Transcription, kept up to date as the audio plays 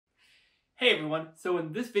Hey everyone, so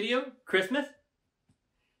in this video, Christmas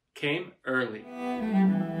came early.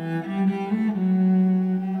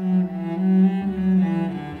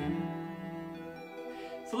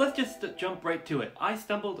 So let's just jump right to it. I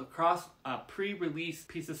stumbled across a pre-release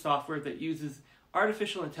piece of software that uses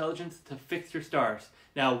artificial intelligence to fix your stars.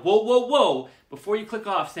 Now, whoa, before you click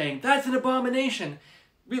off saying, that's an abomination,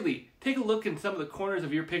 really, take a look in some of the corners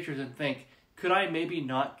of your pictures and think, could I maybe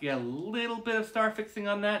not get a little bit of star fixing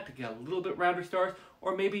on that to get a little bit rounder stars,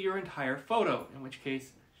 or maybe your entire photo, in which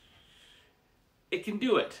case it can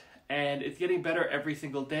do it. And it's getting better every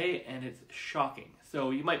single day, and it's shocking.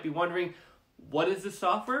 So you might be wondering, what is this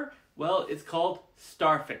software? Well, it's called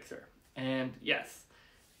Star Fixer. And yes,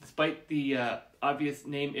 despite the obvious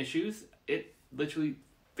name issues, it literally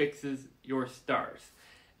fixes your stars.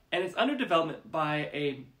 And it's under development by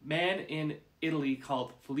a man in Italy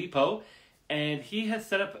called Filippo, and he has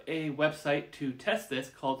set up a website to test this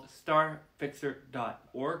called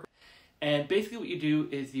starfixer.org. And basically what you do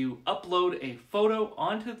is you upload a photo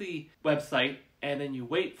onto the website and then you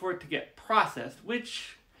wait for it to get processed,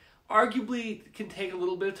 which arguably can take a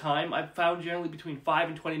little bit of time. I've found generally between 5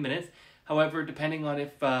 and 20 minutes. However, depending on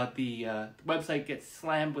if the website gets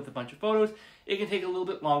slammed with a bunch of photos, it can take a little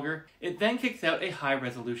bit longer. It then kicks out a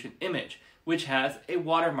high-resolution image, which has a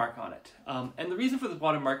watermark on it. And the reason for this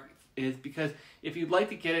watermark is because if you'd like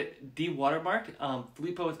to get it de-watermarked,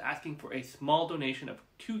 Filippo is asking for a small donation of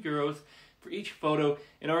 €2 for each photo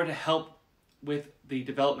in order to help with the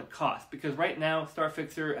development cost. Because right now,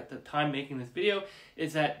 StarFixer, at the time making this video,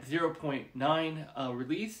 is at 0.9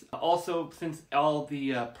 release. Also, since all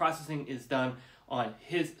the processing is done on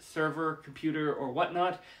his server, computer, or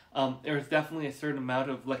whatnot, there's definitely a certain amount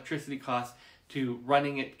of electricity cost to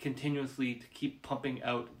running it continuously to keep pumping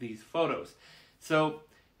out these photos. So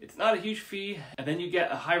it's not a huge fee, and then you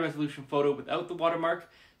get a high-resolution photo without the watermark.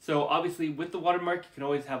 So obviously, with the watermark, you can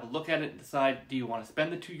always have a look at it and decide, do you want to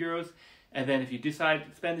spend the €2? And then if you decide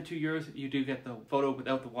to spend the €2, you do get the photo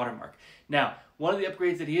without the watermark. Now, one of the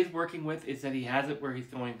upgrades that he is working with is that he has it where he's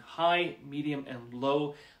going high, medium, and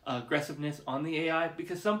low aggressiveness on the AI,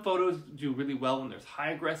 because some photos do really well when there's high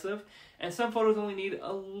aggressive, and some photos only need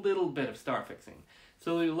a little bit of star fixing.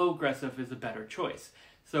 So the low aggressive is a better choice.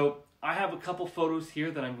 So I have a couple photos here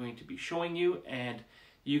that I'm going to be showing you, and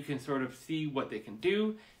you can sort of see what they can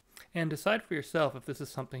do and decide for yourself if this is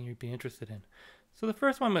something you'd be interested in. So the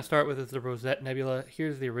first one I'm going to start with is the Rosette Nebula.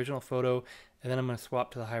 Here's the original photo, and then I'm going to swap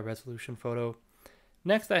to the high resolution photo.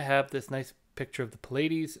 Next I have this nice picture of the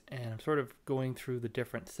Pleiades, and I'm sort of going through the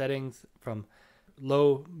different settings from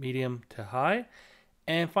low, medium to high.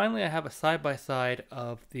 And finally I have a side-by-side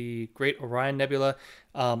of the Great Orion Nebula.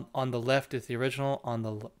 On the left is the original, on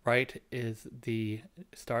the right is the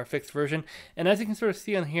Starfix version. And as you can sort of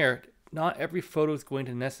see on here, not every photo is going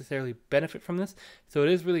to necessarily benefit from this, so it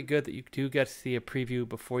is really good that you do get to see a preview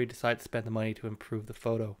before you decide to spend the money to improve the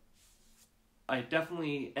photo. I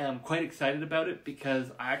definitely am quite excited about it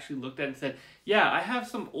because I actually looked at it and said, yeah, I have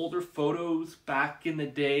some older photos back in the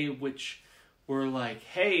day which were like,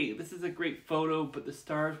 hey, this is a great photo, but the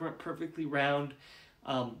stars weren't perfectly round.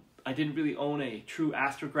 I didn't really own a true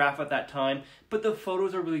astrograph at that time, but the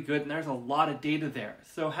photos are really good and there's a lot of data there.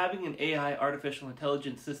 So having an AI, artificial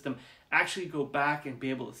intelligence system, actually go back and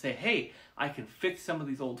be able to say, hey, I can fix some of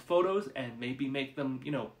these old photos and maybe make them,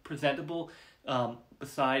 presentable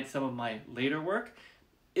besides some of my later work,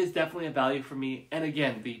 is definitely a value for me. And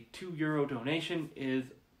again, the €2 donation is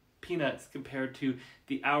peanuts compared to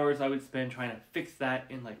the hours I would spend trying to fix that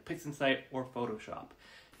in like PixInsight or Photoshop.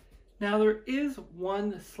 Now there is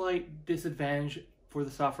one slight disadvantage for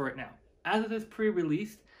the software right now. As it is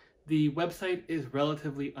pre-released, the website is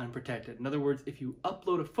relatively unprotected. In other words, if you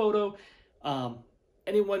upload a photo,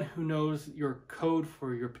 anyone who knows your code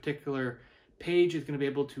for your particular page is going to be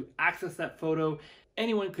able to access that photo.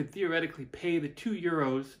 Anyone could theoretically pay the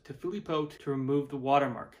 €2 to Filippo to remove the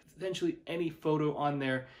watermark. Essentially any photo on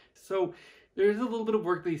there. So there's a little bit of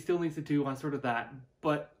work that he still needs to do on sort of that.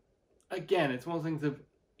 But again, it's one of those things that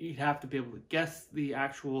you'd have to be able to guess the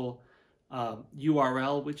actual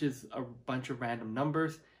URL, which is a bunch of random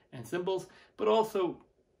numbers and symbols, but also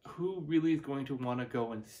who really is going to want to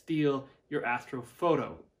go and steal your astro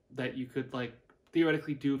photo that you could like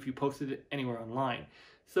theoretically do if you posted it anywhere online.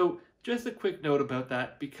 So just a quick note about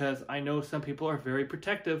that, because I know some people are very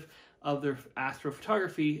protective of their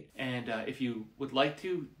astrophotography, and if you would like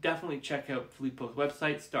to, definitely check out Filippo's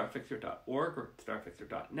website, starfixer.org or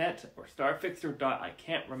starfixer.net or starfixer. I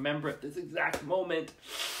can't remember at this exact moment.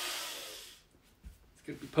 It's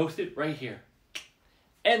going to be posted right here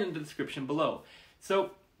and in the description below.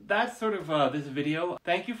 So that's sort of this video.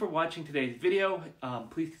 Thank you for watching today's video.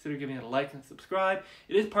 Please consider giving it a like and subscribe.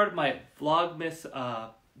 It is part of my Vlogmas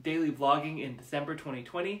daily vlogging in December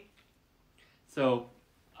 2020. So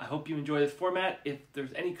I hope you enjoy this format. If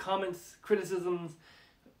there's any comments, criticisms,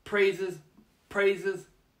 praises,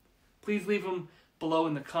 please leave them below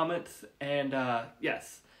in the comments. And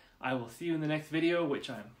yes, I will see you in the next video, which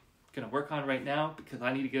I'm going to work on right now because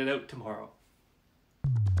I need to get it out tomorrow.